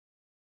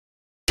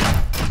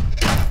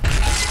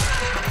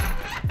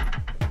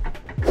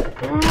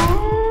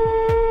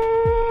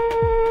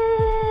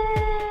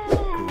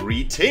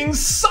Greetings,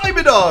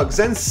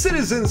 cyberdogs and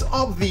citizens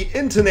of the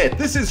internet.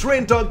 This is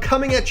ReNDoG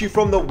coming at you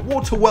from the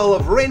water well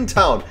of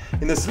Rentown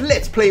in this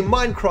Let's Play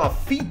Minecraft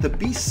Feed the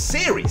Beast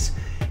series.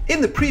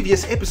 In the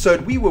previous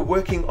episode, we were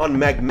working on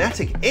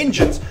magmatic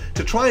engines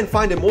to try and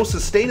find a more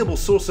sustainable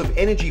source of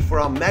energy for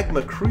our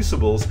magma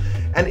crucibles.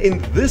 And in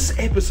this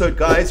episode,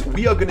 guys,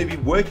 we are going to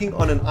be working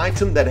on an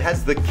item that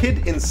has the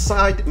kid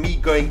inside me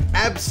going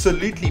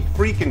absolutely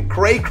freaking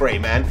cray-cray,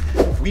 man.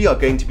 We are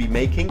going to be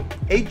making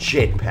a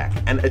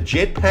jetpack. And a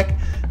jetpack,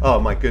 oh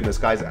my goodness,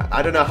 guys,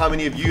 I don't know how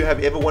many of you have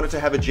ever wanted to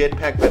have a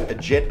jetpack, but a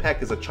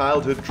jetpack is a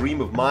childhood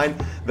dream of mine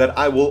that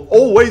I will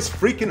always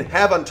freaking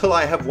have until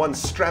I have one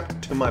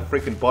strapped to my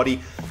freaking body.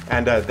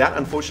 And that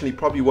unfortunately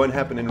probably won't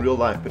happen in real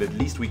life, but at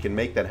least we can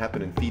make that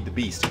happen and feed the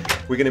beast.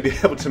 We're going to be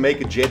able to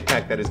make a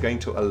jetpack that is going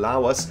to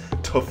allow us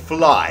to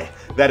fly.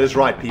 That is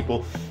right,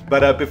 people.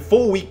 But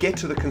before we get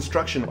to the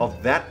construction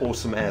of that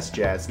awesome ass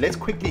jazz, let's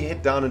quickly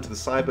head down into the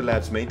Cyber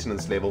Labs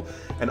maintenance level.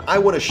 And I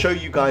want to show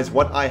you guys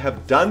what I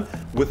have done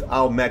with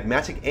our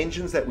magmatic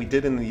engines that we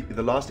did in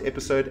the last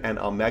episode and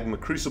our magma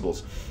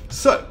crucibles.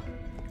 So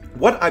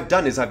what I've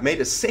done is I've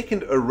made a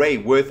second array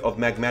worth of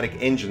magmatic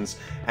engines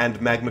and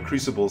magma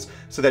crucibles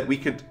so that we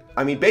could,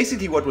 I mean,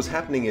 basically what was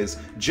happening is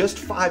just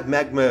 5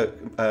 magma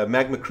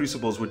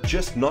crucibles were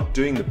just not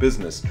doing the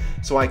business.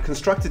 So I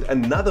constructed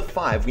another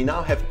 5. We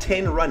now have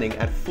 10 running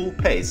at full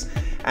pace.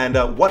 And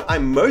what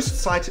I'm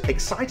most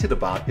excited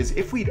about is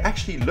if we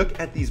actually look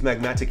at these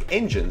magmatic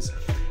engines,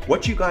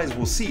 what you guys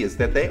will see is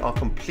that they are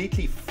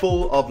completely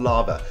full of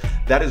lava.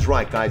 That is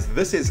right, guys.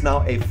 This is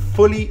now a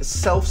fully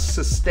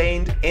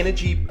self-sustained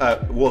energy,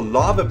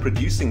 lava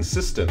producing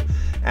system.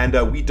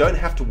 And we don't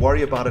have to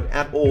worry about it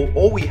at all.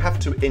 All we have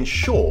to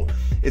ensure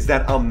is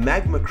that our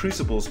magma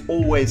crucibles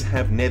always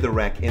have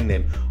netherrack in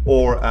them,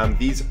 or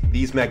these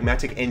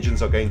magmatic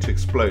engines are going to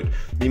explode.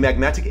 The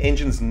magmatic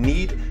engines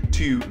need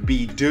to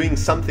be doing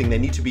something. They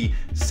need to be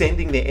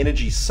sending their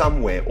energy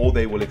somewhere or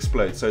they will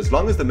explode. So as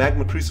long as the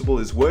magma crucible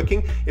is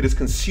working, it is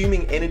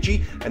consuming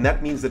energy, and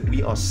that means that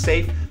we are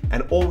safe.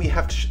 And all we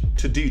have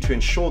to do to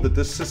ensure that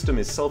this system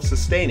is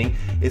self-sustaining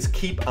is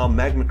keep our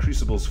magma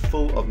crucibles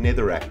full of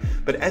netherrack.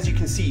 But as you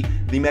can see,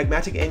 the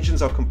magmatic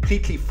engines are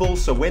completely full,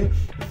 so when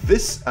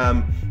this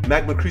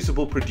magma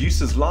crucible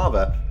produces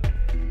lava,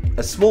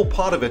 a small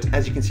part of it,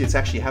 as you can see, it's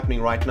actually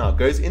happening right now,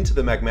 goes into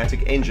the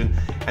magmatic engine,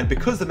 and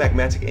because the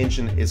magmatic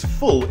engine is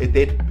full,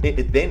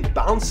 it then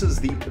bounces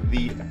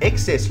the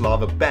excess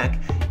lava back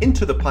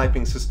into the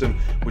piping system,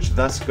 which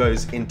thus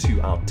goes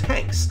into our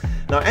tanks.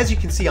 Now, as you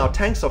can see, our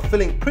tanks are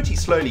filling pretty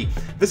slowly.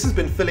 This has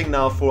been filling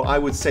now for, I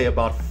would say,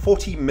 about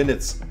 40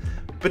 minutes.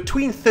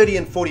 Between 30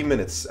 and 40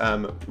 minutes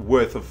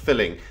worth of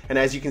filling. And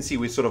as you can see,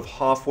 we're sort of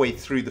halfway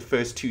through the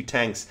first 2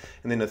 tanks,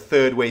 and then a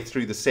third way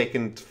through the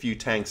second few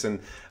tanks, and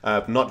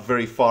not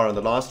very far on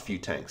the last few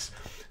tanks.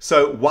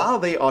 So while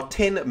there are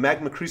 10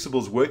 magma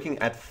crucibles working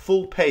at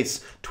full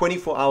pace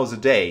 24 hours a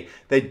day,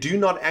 they do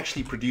not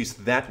actually produce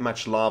that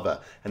much lava.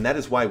 And that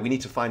is why we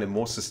need to find a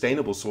more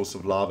sustainable source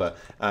of lava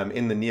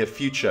in the near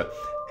future,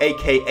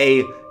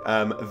 aka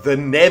the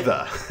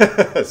nether.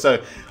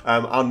 So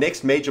our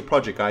next major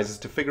project, guys, is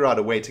to figure out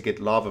a way to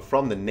get lava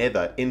from the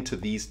nether into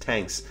these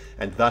tanks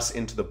and thus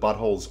into the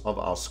buttholes of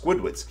our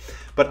Squidwards.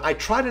 But I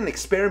tried an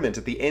experiment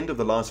at the end of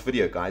the last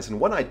video, guys, and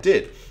what I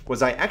did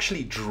was I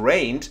actually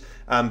drained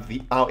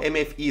our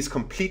MFEs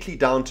completely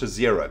down to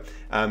 0.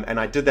 And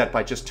I did that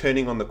by just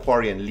turning on the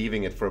quarry and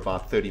leaving it for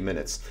about 30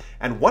 minutes.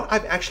 And what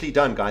I've actually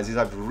done, guys, is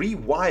I've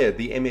rewired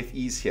the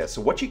MFEs here.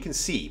 So what you can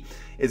see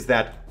is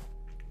that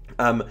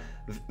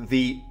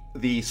the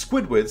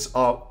Squidwards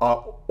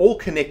are all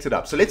connected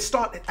up. So let's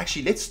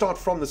start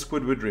from the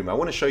Squidward room. I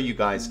want to show you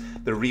guys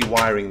the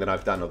rewiring that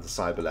I've done of the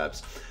Cyber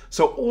Labs.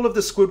 So all of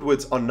the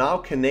Squidwards are now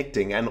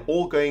connecting and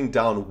all going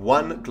down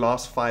one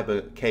glass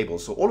fiber cable.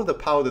 So all of the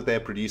power that they're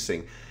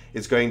producing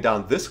is going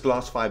down this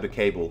glass fiber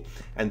cable,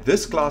 and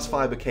this glass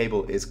fiber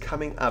cable is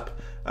coming up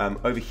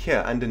over here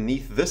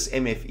underneath this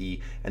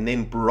MFE and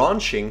then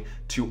branching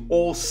to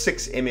all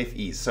 6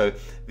 MFEs. So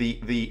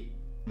the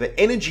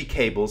energy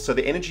cables, so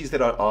the energies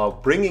that are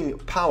bringing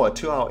power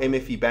to our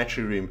MFE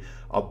battery room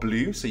are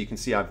blue. So you can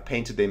see I've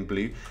painted them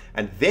blue.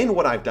 And then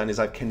what I've done is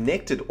I've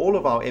connected all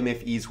of our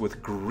MFEs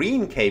with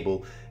green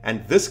cable,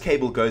 and this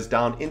cable goes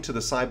down into the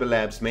Cyber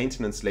Labs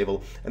maintenance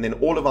level, and then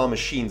all of our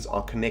machines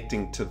are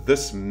connecting to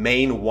this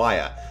main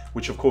wire,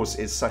 which of course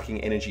is sucking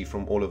energy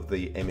from all of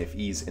the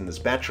MFEs in this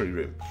battery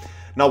room.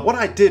 Now what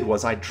I did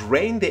was I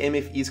drained the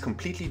MFEs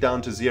completely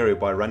down to 0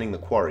 by running the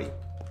quarry.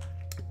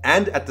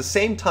 And at the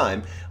same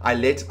time, I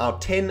let our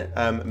 10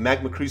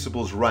 magma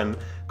crucibles run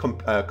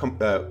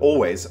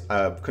always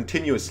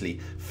continuously,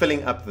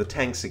 filling up the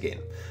tanks again.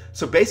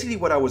 So basically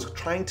what I was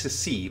trying to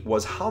see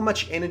was how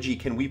much energy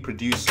can we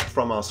produce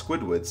from our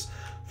Squidwards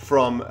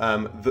from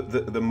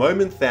the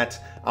moment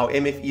that our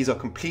MFEs are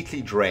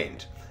completely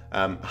drained.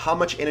 How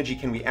much energy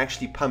can we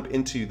actually pump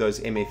into those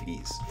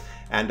MFEs?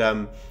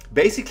 And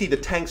basically the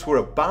tanks were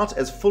about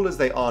as full as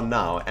they are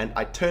now, and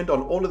I turned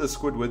on all of the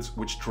Squidwards,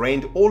 which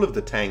drained all of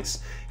the tanks,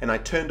 and I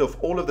turned off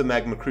all of the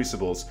magma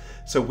crucibles.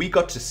 So we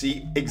got to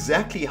see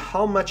exactly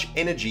how much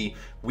energy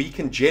we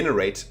can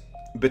generate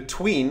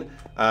between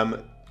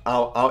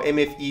our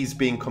MFEs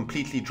being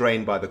completely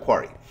drained by the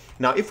quarry.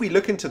 Now if we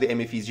look into the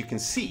MFEs, you can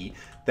see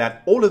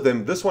that all of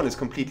them, this one is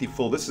completely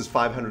full, this is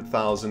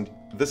 500,000,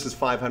 this is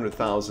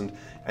 500,000,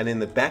 and then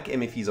the back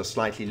MFEs are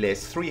slightly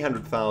less,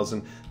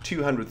 300,000,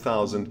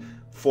 200,000,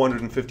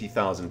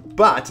 450,000.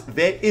 But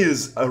there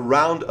is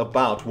around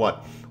about,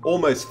 what,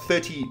 almost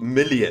 30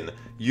 million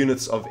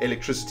units of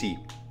electricity,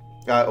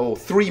 or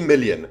 3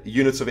 million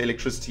units of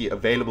electricity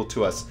available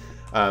to us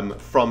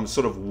from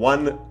sort of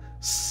one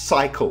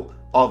cycle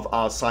of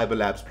our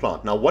Cyberlabs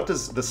plant. Now what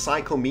does the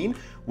cycle mean?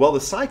 Well, the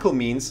cycle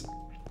means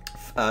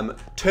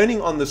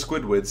turning on the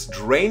Squidwards,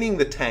 draining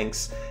the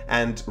tanks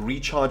and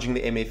recharging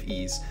the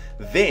MFEs.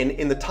 Then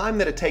in the time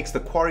that it takes the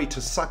quarry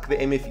to suck the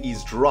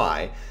MFEs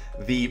dry,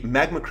 the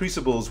magma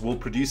crucibles will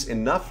produce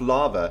enough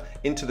lava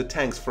into the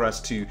tanks for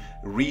us to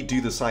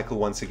redo the cycle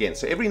once again.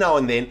 So every now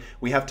and then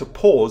we have to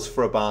pause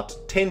for about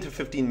 10 to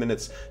 15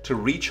 minutes to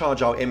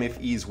recharge our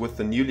MFEs with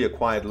the newly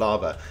acquired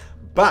lava.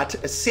 But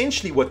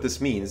essentially what this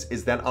means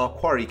is that our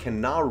quarry can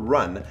now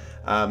run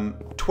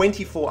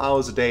 24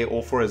 hours a day,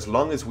 or for as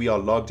long as we are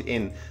logged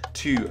in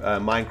to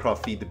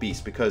Minecraft Feed the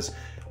Beast, because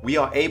we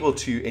are able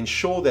to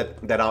ensure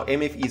that our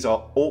MFEs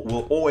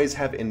will always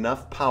have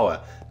enough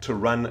power to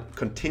run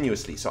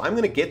continuously. So I'm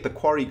going to get the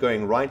quarry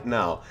going right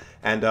now,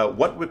 and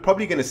what we're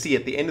probably going to see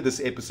at the end of this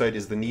episode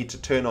is the need to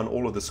turn on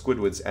all of the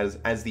Squidwards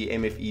as the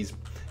MFEs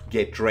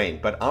get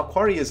drained. But our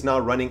quarry is now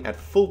running at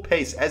full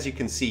pace, as you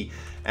can see,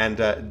 and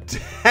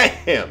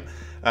damn,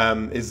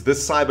 is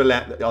this the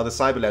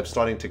Cyberlab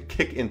starting to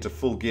kick into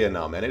full gear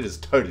now, man. It is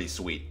totally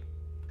sweet.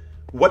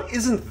 What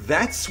isn't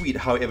that sweet,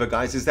 however,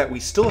 guys, is that we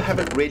still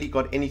haven't really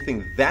got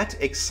anything that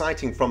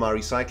exciting from our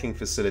recycling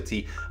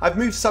facility. I've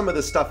moved some of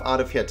the stuff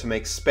out of here to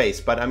make space,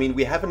 but I mean,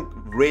 we haven't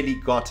really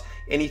got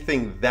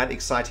anything that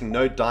exciting.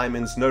 No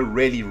diamonds, no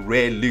really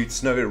rare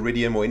loots, no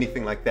iridium or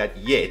anything like that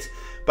yet.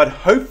 But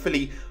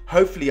hopefully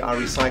our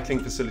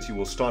recycling facility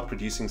will start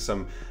producing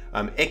some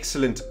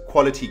excellent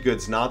quality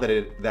goods now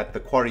that the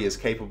quarry is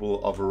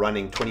capable of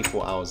running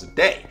 24 hours a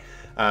day.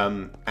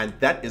 And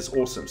that is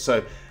awesome.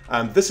 So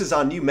this is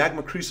our new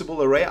magma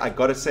crucible array. I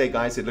gotta say,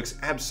 guys, it looks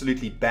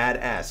absolutely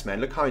badass,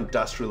 man. Look how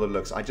industrial it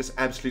looks. I just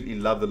absolutely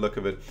love the look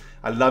of it.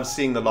 I love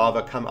seeing the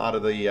lava come out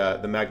of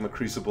the magma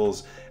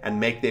crucibles and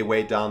make their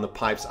way down the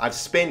pipes. I've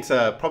spent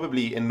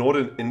probably an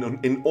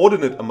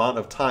inordinate amount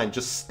of time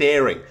just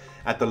staring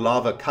at the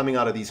lava coming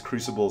out of these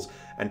crucibles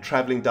and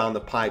traveling down the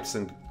pipes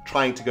and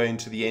trying to go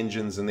into the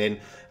engines, and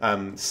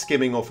then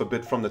skimming off a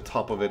bit from the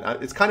top of it.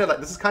 It's kind of like,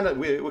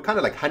 we're kind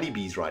of like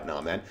honeybees right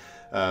now, man.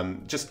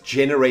 Just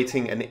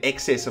generating an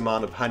excess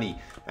amount of honey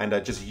and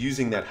just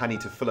using that honey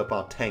to fill up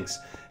our tanks.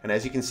 And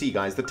as you can see,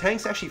 guys, the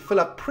tanks actually fill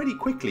up pretty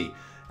quickly.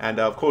 And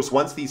of course,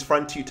 once these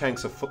front two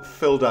tanks are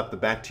filled up, the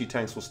back two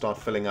tanks will start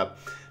filling up.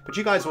 But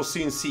you guys will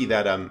soon see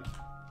that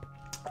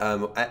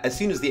as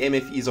soon as the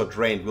MFEs are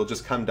drained, we'll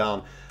just come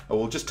down,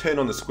 we'll just turn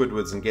on the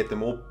Squidwards and get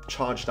them all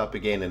charged up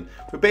again. And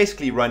we're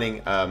basically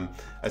running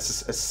a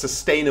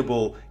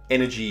sustainable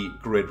energy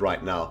grid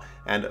right now.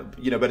 And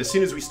but as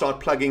soon as we start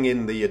plugging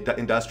in the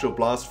industrial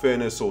blast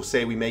furnace, or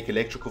say we make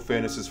electrical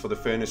furnaces for the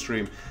furnace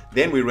room,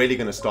 then we're really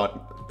going to start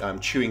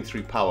chewing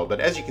through power.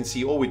 But as you can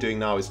see, all we're doing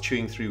now is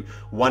chewing through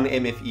one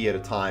MFE at a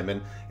time,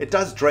 and it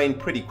does drain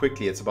pretty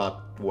quickly. It's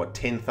about, what,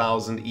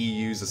 10,000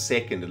 EUs a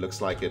second, it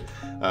looks like it,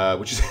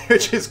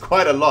 which is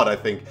quite a lot, I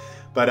think.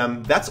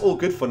 But that's all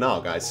good for now,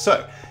 guys.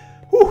 So,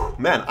 whew,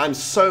 man, I'm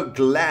so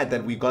glad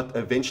that we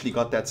eventually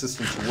got that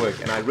system to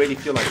work, and I really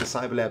feel like the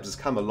Cyberlabs has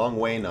come a long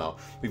way now.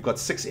 We've got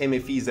 6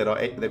 MFEs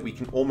that we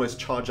can almost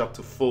charge up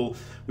to full.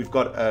 We've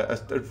got a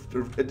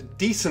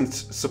decent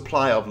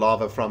supply of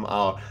lava from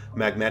our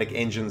magmatic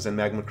engines and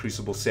magma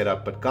crucible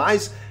setup. But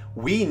guys,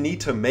 we need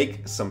to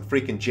make some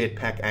freaking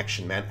jetpack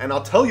action, man. And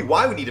I'll tell you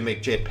why we need to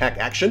make jetpack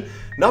action.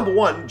 Number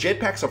one,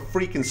 jetpacks are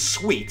freaking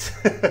sweet.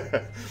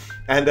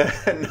 And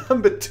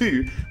number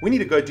two, we need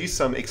to go do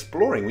some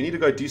exploring. We need to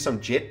go do some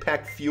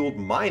jetpack fueled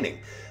mining,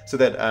 so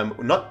that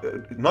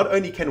not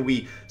only can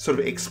we sort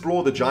of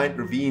explore the giant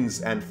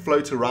ravines and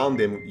float around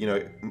them,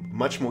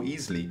 much more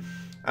easily,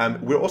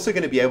 we're also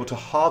going to be able to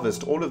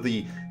harvest all of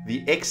the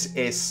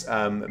excess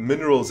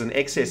minerals and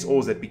excess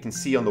ores that we can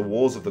see on the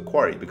walls of the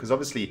quarry, because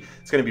obviously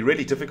it's going to be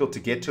really difficult to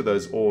get to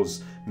those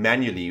ores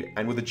manually,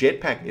 and with a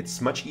jetpack it's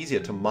much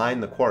easier to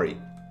mine the quarry.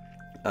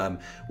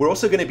 We're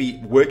also going to be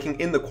working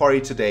in the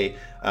quarry today,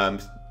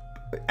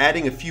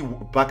 adding a few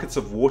buckets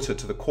of water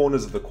to the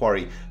corners of the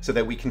quarry so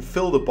that we can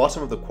fill the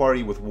bottom of the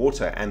quarry with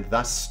water and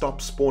thus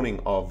stop spawning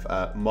of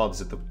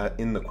mobs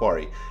in the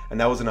quarry. And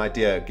that was an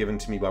idea given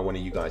to me by one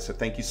of you guys, so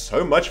thank you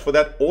so much for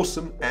that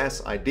awesome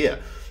ass idea.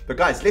 But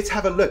guys, let's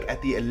have a look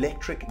at the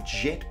electric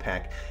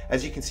jetpack.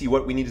 As you can see,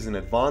 what we need is an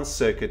advanced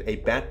circuit, a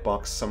bat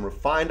box, some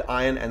refined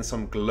iron, and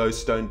some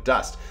glowstone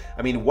dust.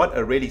 I mean, what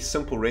a really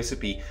simple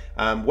recipe.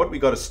 What we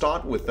got to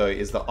start with though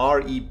is the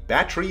RE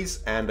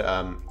batteries, and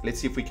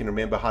let's see if we can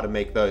remember how to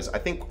make those. I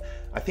think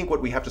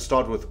what we have to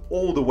start with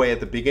all the way at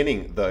the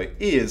beginning though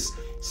is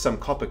some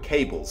copper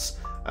cables,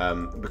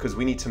 because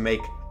we need to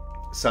make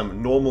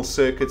some normal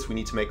circuits. We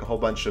need to make a whole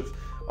bunch of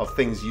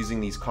things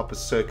using these copper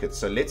circuits.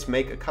 So let's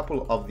make a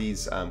couple of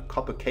these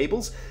copper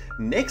cables.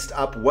 Next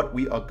up, what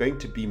we are going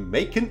to be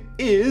making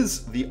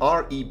is the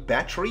RE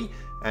battery,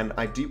 and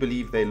I do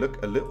believe they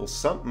look a little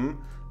something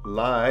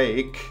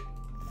like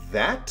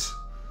that.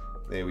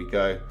 There we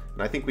go.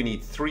 And I think we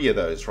need 3 of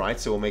those, right?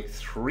 So we'll make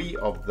 3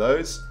 of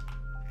those.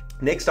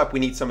 Next up, we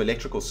need some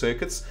electrical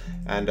circuits,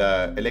 and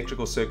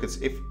electrical circuits,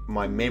 if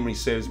my memory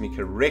serves me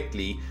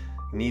correctly,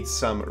 needs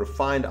some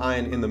refined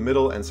iron in the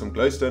middle and some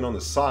glowstone on the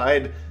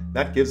side.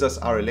 That gives us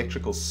our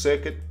electrical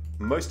circuit.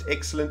 Most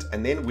excellent.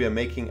 And then we are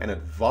making an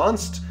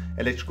advanced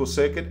electrical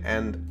circuit,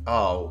 and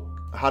oh,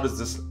 how does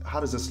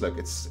this look?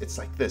 It's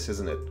like this,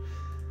 isn't it?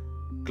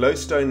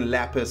 Glowstone,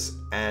 lapis,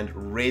 and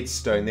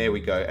redstone. There we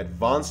go.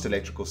 Advanced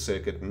electrical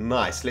circuit.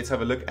 Nice. Let's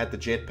have a look at the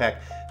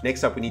jetpack.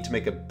 Next up, we need to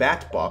make a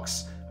bat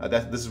box.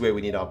 This is where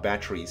we need our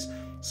batteries.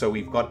 So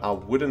we've got our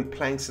wooden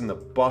planks in the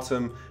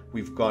bottom.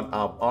 We've got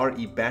our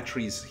RE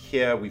batteries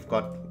here. We've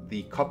got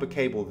the copper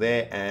cable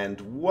there. And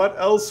what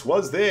else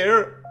was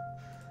there?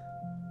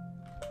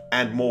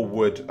 And more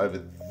wood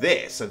over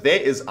there. So there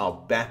is our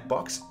bat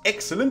box.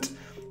 Excellent.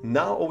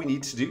 Now all we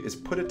need to do is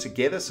put it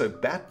together. So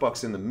bat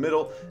box in the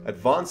middle,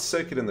 advanced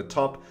circuit in the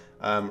top,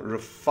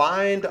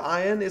 refined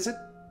iron, is it?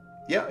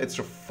 Yeah, it's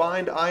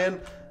refined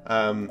iron.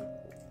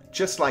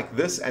 Just like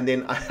this, and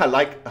then I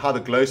like how the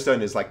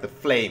glowstone is like the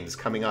flames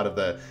coming out of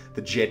the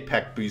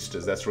jetpack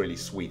boosters. That's really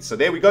sweet. So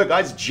there we go,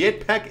 guys.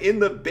 Jetpack in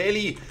the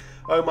belly.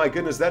 Oh my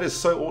goodness, that is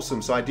so awesome.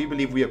 So I do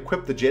believe we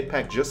equipped the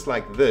jetpack just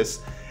like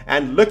this.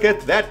 And look at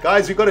that,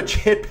 guys. We've got a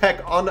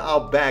jetpack on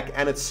our back,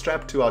 and it's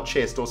strapped to our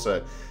chest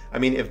also. I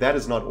mean, if that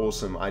is not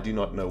awesome, I do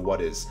not know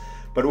what is.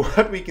 But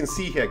what we can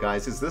see here,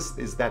 guys, is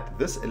that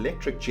this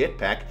electric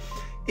jetpack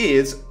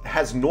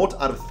has 0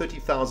 out of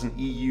 30,000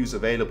 EUs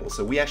available.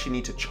 So we actually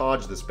need to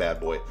charge this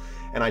bad boy,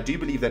 and I do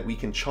believe that we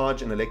can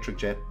charge an electric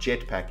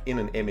jetpack in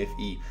an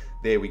MFE.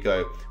 There we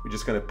go. We're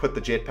just going to put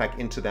the jetpack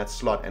into that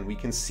slot, and we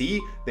can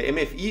see the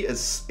MFE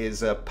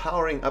is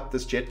powering up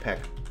this jetpack.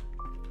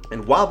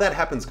 And while that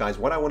happens, guys,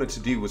 what I wanted to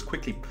do was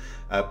quickly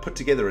put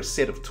together a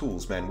set of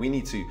tools, man. We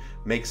need to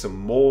make some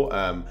more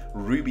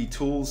ruby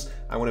tools.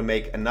 I want to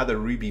make another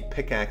ruby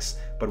pickaxe,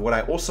 but what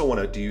I also want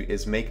to do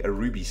is make a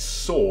ruby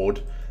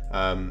sword.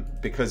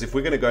 Because if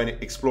we're going to go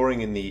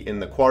exploring in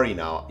the quarry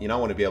now, you know, I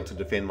want to be able to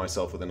defend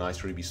myself with a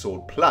nice ruby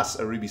sword. Plus,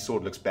 a ruby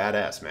sword looks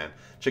badass, man.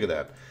 Check it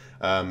out.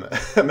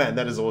 Man,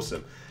 that is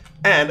awesome.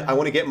 And I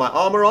want to get my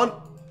armor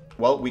on.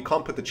 Well, we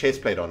can't put the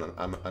chest plate on,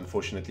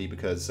 unfortunately,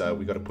 because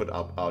we got to put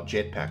our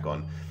jetpack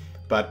on.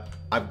 But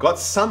I've got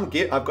some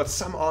gear. I've got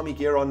some army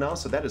gear on now,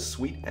 so that is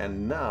sweet.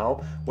 And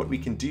now what we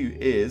can do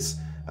is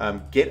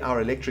get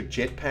our electric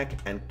jetpack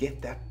and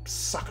get that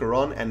sucker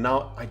on. And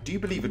now I do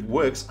believe it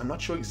works. I'm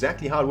not sure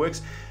exactly how it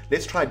works.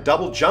 Let's try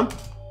double jump.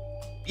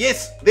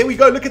 Yes, there we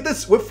go. Look at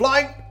this. We're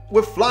flying.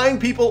 We're flying,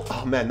 people.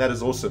 Oh man, that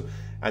is awesome.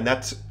 And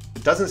that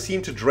doesn't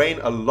seem to drain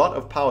a lot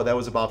of power. That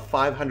was about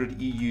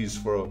 500 EUs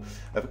for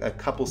a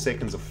couple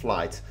seconds of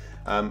flight.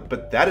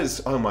 But that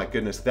is, oh my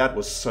goodness, that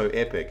was so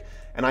epic.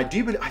 And I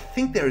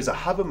think there is a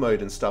hover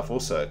mode and stuff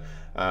also.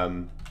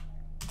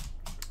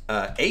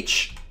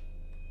 H.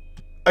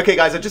 Okay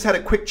guys, I just had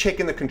a quick check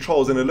in the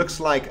controls, and it looks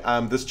like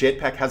this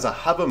jetpack has a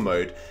hover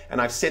mode, and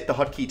I've set the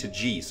hotkey to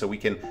G, so we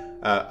can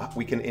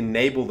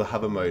enable the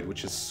hover mode,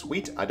 which is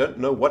sweet. I don't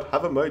know what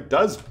hover mode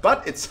does,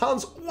 but it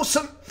sounds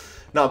awesome.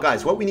 Now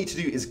guys, what we need to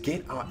do is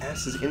get our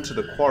asses into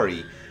the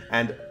quarry,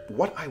 and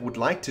what I would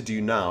like to do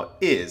now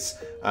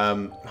is,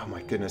 oh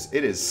my goodness,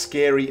 it is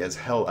scary as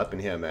hell up in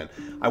here, man.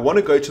 I want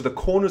to go to the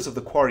corners of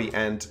the quarry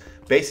and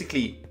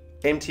basically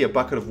empty a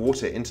bucket of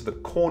water into the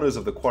corners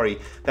of the quarry.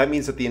 That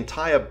means that the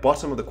entire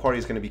bottom of the quarry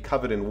is going to be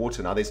covered in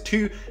water. Now there's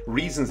 2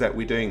 reasons that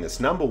we're doing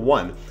this. Number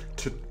 1,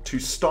 to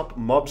stop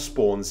mob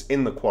spawns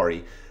in the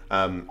quarry,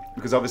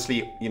 because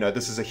obviously, you know,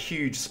 this is a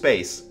huge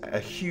space, a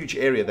huge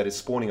area that is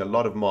spawning a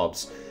lot of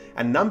mobs.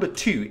 And number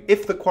 2,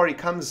 if the quarry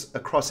comes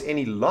across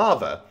any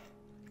lava,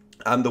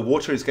 the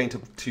water is going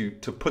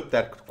to put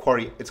that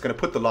quarry, it's going to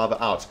put the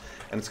lava out,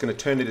 and it's going to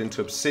turn it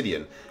into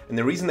obsidian. And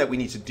the reason that we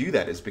need to do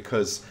that is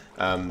because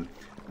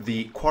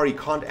the quarry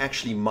can't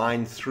actually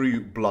mine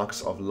through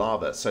blocks of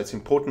lava. So it's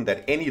important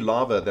that any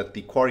lava that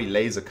the quarry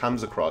laser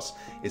comes across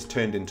is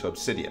turned into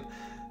obsidian.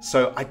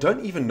 So I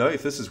don't even know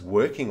if this is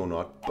working or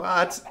not,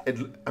 but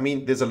I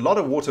mean, there's a lot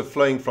of water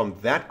flowing from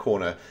that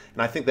corner,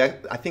 and I think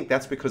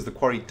that's because the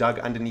quarry dug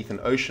underneath an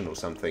ocean or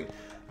something.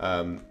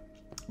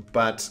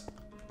 But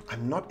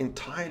I'm not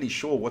entirely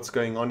sure what's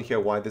going on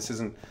here, why this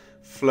isn't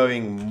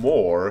flowing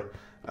more.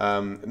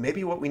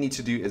 Maybe what we need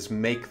to do is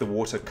make the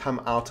water come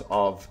out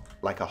of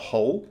like a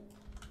hole.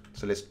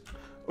 So let's,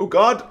 oh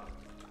God,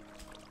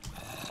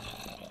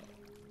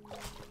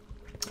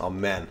 Oh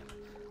man,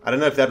 I don't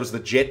know if that was the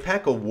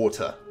jetpack or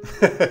water.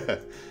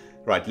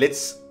 Right,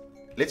 let's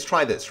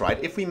try this,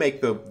 right? If we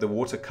make the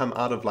water come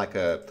out of like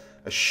a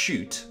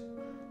chute,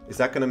 is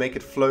that going to make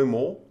it flow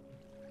more?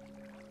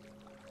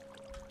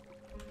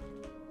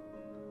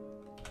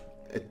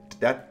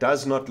 That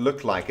does not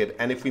look like it.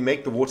 And if we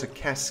make the water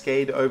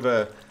cascade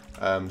over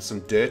some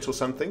dirt or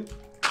something?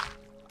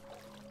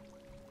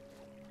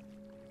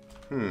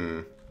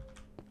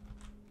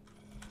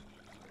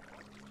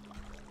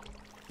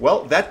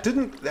 Well,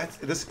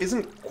 this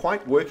isn't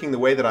quite working the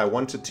way that I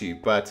wanted to,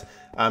 but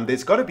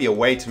there's got to be a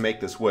way to make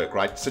this work,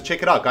 right? So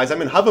check it out, guys.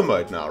 I'm in hover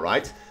mode now,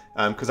 right?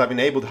 Because I've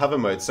enabled hover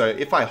mode. So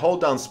if I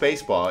hold down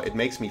spacebar, it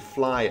makes me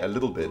fly a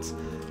little bit.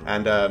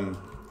 And, oh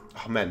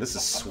man, this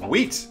is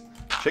sweet.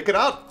 Check it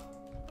out.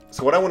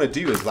 So what I want to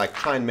do is like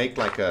try and make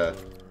like a,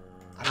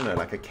 I don't know,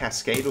 like a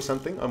cascade or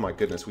something. Oh my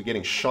goodness, we're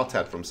getting shot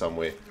at from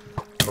somewhere.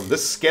 From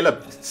this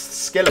skeleton.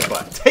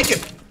 Take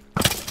it!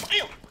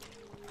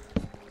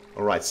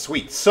 Alright,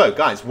 sweet. So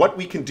guys, what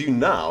we can do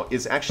now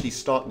is actually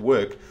start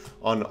work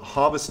on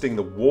harvesting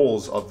the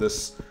walls of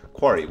this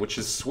quarry, which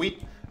is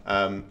sweet.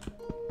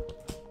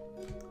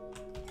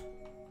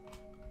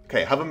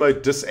 Okay, hover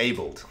mode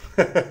disabled.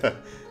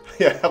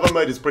 Yeah, hover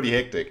mode is pretty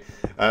hectic.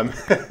 I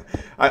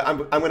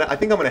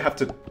think I'm gonna have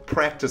to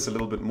practice a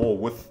little bit more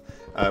with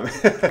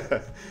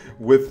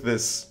with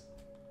this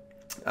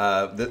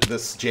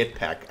this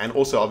jetpack, and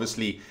also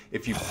obviously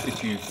if you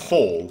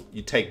fall,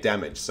 you take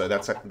damage. So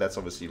that's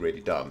obviously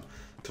really dumb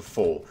to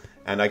fall.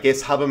 And I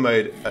guess hover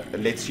mode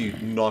lets you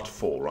not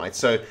fall, right?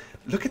 So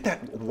look at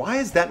that. Why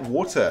is that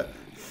water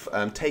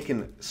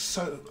taken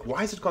so?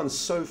 Why has it gone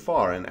so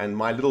far? And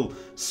my little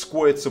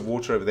squirts of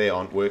water over there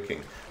aren't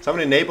working. So I'm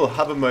going to enable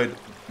hover mode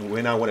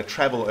when I want to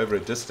travel over a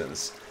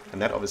distance,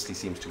 and that obviously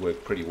seems to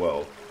work pretty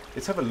well.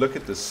 Let's have a look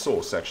at this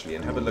source actually,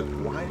 and have a look.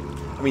 Why?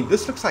 I mean,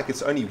 this looks like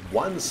it's only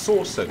one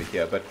source over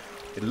here, but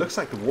it looks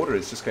like the water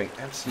is just going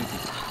absolutely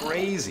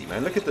crazy,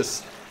 man. Look at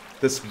this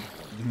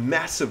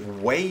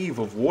massive wave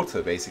of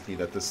water, basically,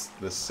 that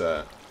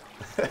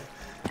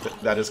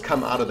that has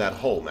come out of that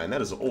hole, man.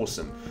 That is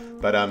awesome.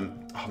 But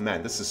oh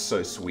man, this is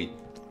so sweet.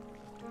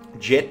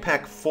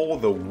 Jetpack for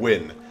the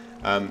win.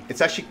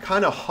 It's actually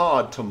kind of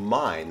hard to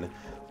mine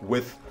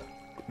with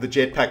the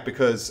jetpack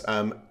because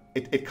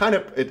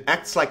it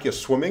acts like you're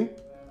swimming,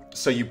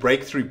 so you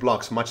break through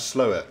blocks much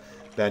slower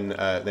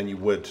than you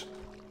would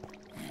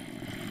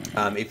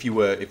if you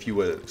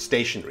were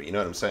stationary. You know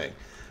what I'm saying?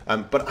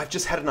 But I've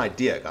just had an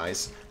idea,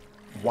 guys.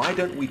 Why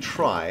don't we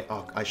try?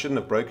 Oh, I shouldn't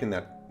have broken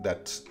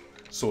that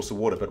source of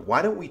water, but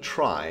why don't we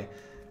try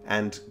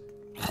and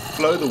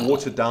flow the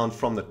water down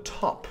from the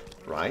top,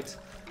 right?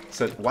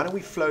 So why don't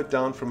we flow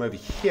down from over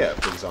here,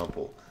 for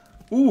example?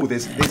 Ooh,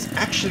 there's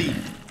actually...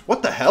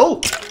 What the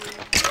hell?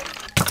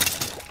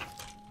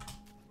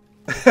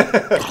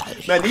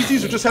 Man, these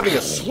dudes are just having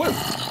a swim.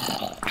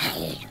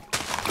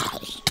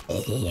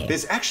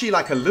 There's actually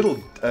like a little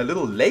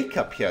lake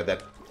up here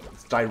that's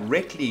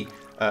directly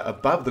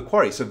above the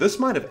quarry. So this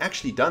might have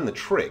actually done the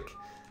trick.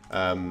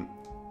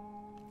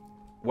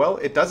 Well,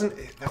 it doesn't...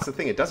 That's the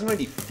thing. It doesn't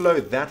really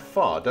flow that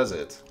far, does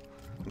it?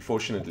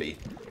 Unfortunately.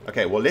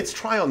 Okay, well, let's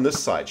try on this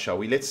side, shall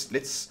we?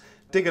 Let's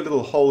dig a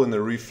little hole in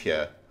the roof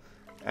here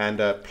and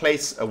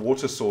place a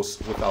water source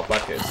with our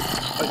bucket.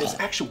 Oh, there's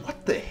actually...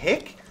 What the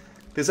heck?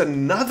 There's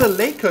another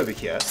lake over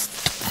here.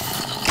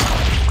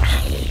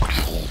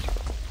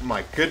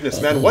 My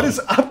goodness, man. What is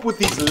up with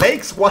these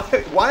lakes? Why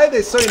are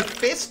they so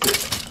infested?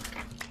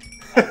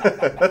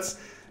 That's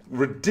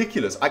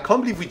ridiculous. I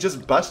can't believe we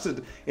just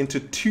busted into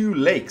 2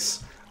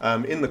 lakes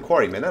in the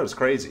quarry, man. That was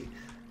crazy.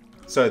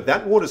 So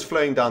that water's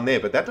flowing down there,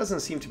 but that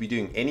doesn't seem to be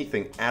doing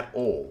anything at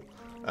all.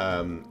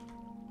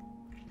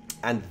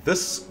 And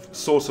this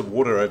source of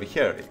water over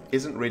here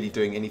isn't really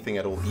doing anything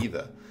at all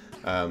either.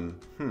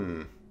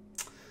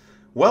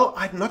 Well,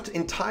 I'm not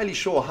entirely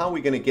sure how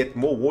we're going to get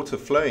more water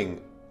flowing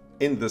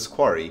in this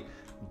quarry,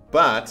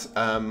 but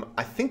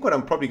I think what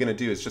I'm probably going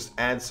to do is just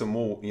add some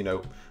more,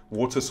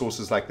 water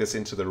sources like this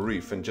into the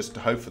roof and just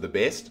hope for the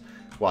best.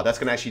 Wow, that's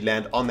going to actually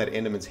land on that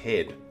Enderman's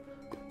head.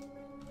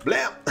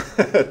 Blam!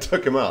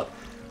 Took him out.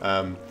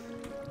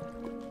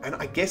 And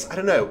I guess, I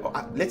don't know,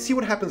 let's see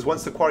what happens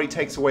once the quarry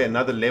takes away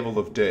another level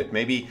of dirt.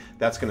 Maybe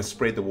that's going to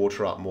spread the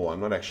water out more. I'm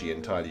not actually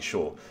entirely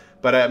sure.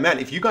 But man,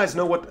 if you guys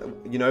know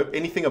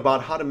anything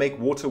about how to make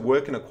water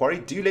work in a quarry,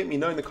 do let me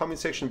know in the comment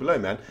section below,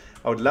 man.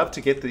 I would love to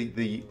get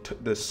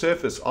the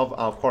surface of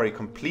our quarry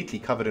completely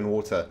covered in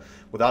water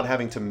without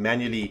having to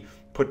manually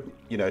put,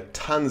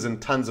 tons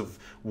and tons of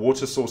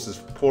water sources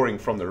pouring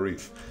from the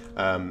roof.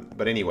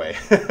 But anyway,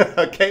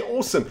 okay,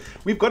 awesome.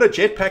 We've got a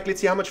jetpack.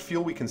 Let's see how much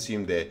fuel we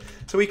consumed there.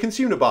 So we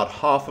consumed about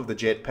half of the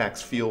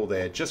jetpack's fuel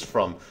there just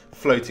from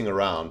floating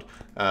around.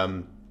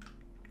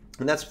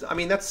 And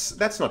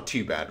that's not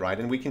too bad, right?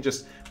 And we can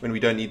just, when we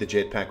don't need the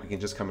jetpack, we can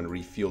just come and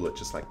refuel it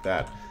just like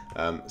that.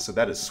 So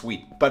that is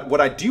sweet. But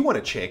what I do want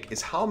to check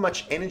is how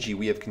much energy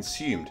we have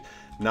consumed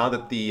now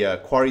that the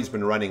quarry's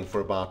been running for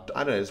about,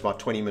 I don't know, it's about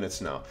 20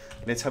 minutes now.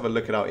 Let's have a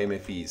look at our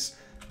MFEs.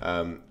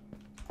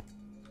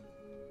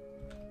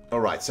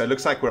 Alright, so it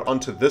looks like we're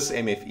onto this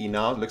MFE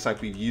now. It looks like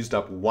we've used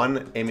up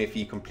one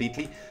MFE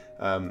completely.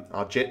 Man,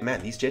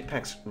 these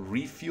jetpacks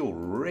refuel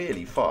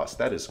really fast.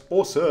 That is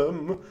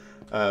awesome.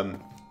 And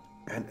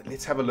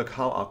let's have a look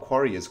how our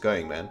quarry is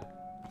going, man.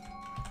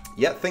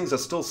 Yeah, things are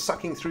still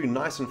sucking through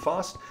nice and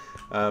fast.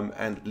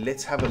 And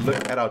let's have a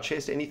look at our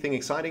chest. Anything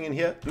exciting in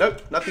here?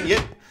 Nope, nothing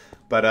yet.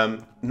 But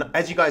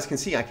as you guys can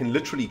see, I can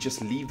literally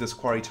just leave this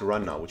quarry to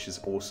run now, which is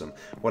awesome.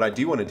 What I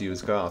do want to do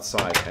is go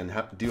outside and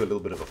do a little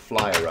bit of a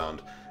fly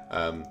around.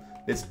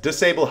 Let's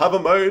disable hover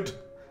mode.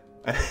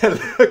 And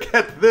look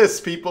at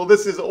this, people.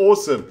 This is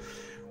awesome.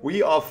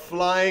 We are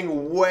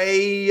flying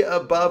way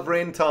above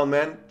ReNDoG,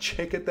 man.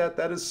 Check it out.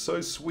 That is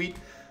so sweet.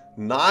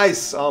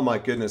 Nice. Oh my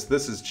goodness.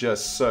 This is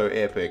just so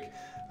epic.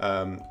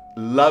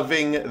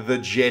 Loving the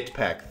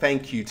jetpack.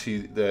 Thank you to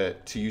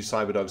you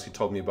CyberDogs who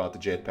told me about the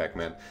jetpack,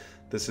 man.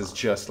 This is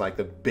just like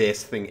the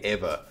best thing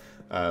ever.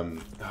 Oh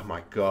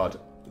my god.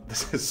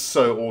 This is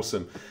so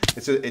awesome.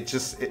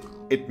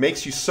 It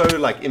makes you so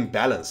like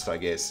imbalanced, I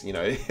guess. You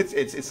know,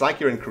 it's like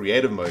you're in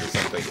creative mode or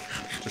something,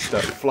 just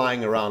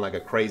flying around like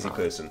a crazy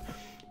person.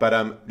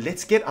 But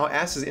let's get our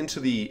asses into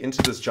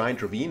this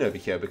giant ravine over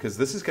here, because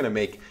this is going to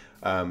make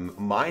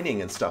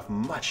mining and stuff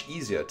much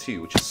easier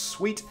too, which is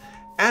sweet.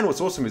 And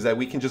what's awesome is that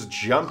we can just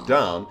jump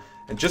down,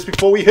 and just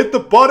before we hit the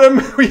bottom,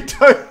 we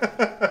don't.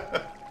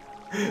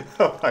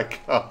 Oh my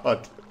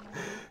god.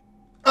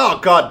 Oh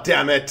god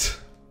damn it.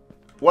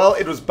 Well,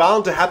 it was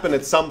bound to happen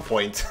at some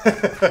point.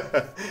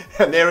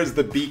 And there is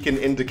the beacon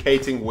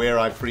indicating where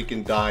I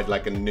freaking died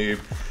like a noob.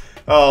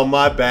 Oh,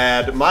 my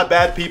bad. My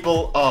bad,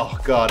 people. Oh,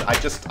 God.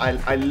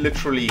 I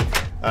literally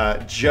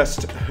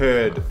just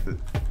heard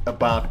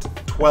about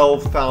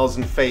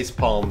 12,000 face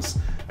palms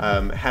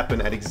happen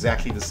at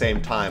exactly the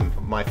same time.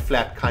 My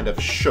flat kind of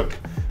shook.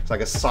 It's like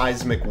a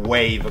seismic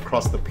wave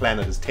across the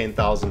planet as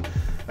 10,000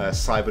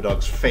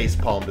 CyberDogs face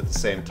palmed at the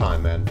same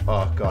time, man.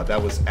 Oh, God.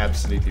 That was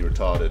absolutely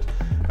retarded.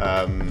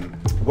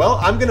 Well,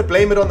 I'm going to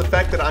blame it on the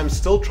fact that I'm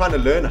still trying to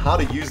learn how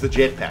to use the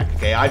jetpack,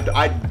 okay?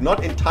 I'm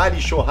not entirely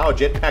sure how a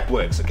jetpack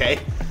works, okay?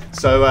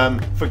 So,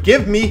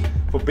 forgive me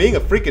for being a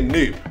freaking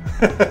noob.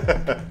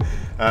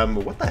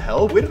 What the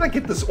hell? Where did I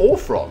get this ore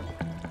from?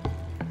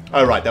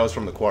 Oh, right, that was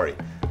from the quarry.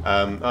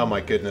 Oh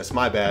my goodness,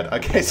 my bad.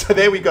 Okay, so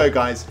there we go,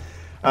 guys.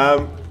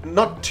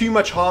 Not too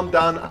much harm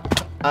done,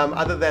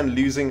 other than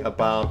losing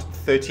about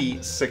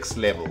 36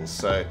 levels,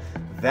 so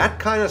that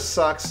kind of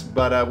sucks,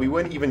 but we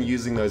weren't even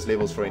using those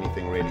levels for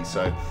anything really,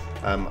 so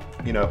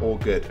you know, all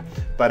good.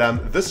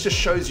 But this just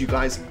shows you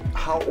guys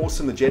how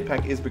awesome the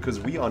jetpack is, because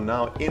we are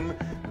now in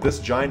this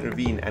giant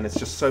ravine, and it's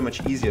just so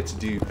much easier to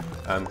do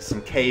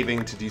some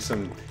caving, to do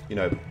some, you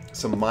know,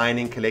 some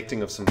mining,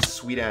 collecting of some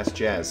sweet ass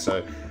jazz.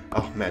 So,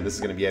 oh man, this is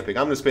going to be epic.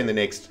 I'm going to spend the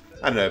next,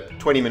 I don't know,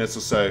 20 minutes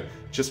or so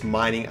just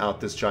mining out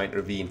this giant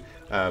ravine.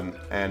 Man,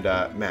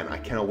 I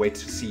cannot wait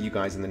to see you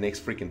guys in the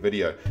next freaking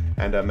video.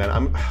 And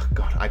man,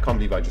 God, I can't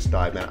believe I just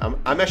died, man.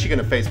 I'm actually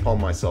going to facepalm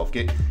myself.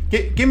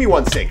 Give me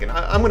 1 second.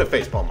 I'm going to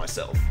facepalm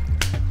myself.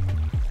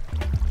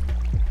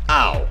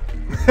 Ow.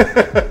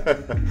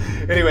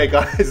 Anyway,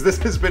 guys, this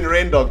has been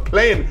ReNDoG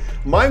playing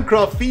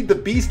Minecraft Feed the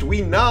Beast.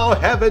 We now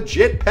have a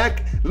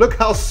jetpack. Look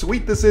how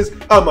sweet this is.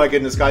 Oh my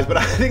goodness, guys, but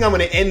I think I'm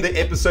going to end the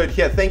episode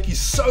here. Thank you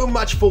so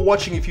much for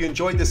watching. If you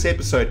enjoyed this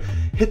episode,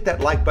 hit that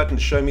like button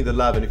to show me the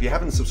love. And if you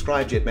haven't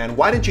subscribed yet, man,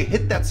 why don't you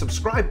hit that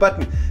subscribe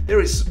button?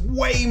 There is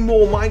way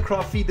more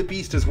Minecraft Feed the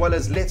Beast, as well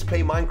as Let's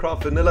Play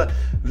Minecraft Vanilla,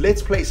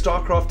 Let's Play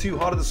StarCraft 2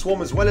 Heart of the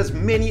Swarm, as well as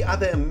many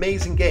other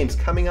amazing games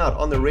coming out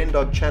on the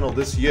ReNDoG channel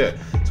this year.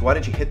 So why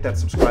don't you hit that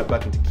subscribe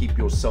button to keep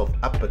yourself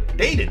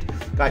updated.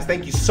 Guys,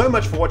 thank you so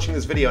much for watching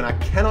this video, and I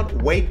cannot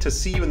wait to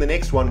see you in the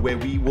next one, where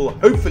we will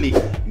hopefully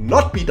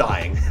not be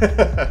dying.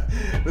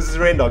 This is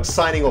ReNDoG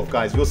signing off,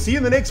 guys. We'll see you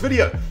in the next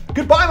video.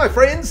 Goodbye, my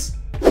friends.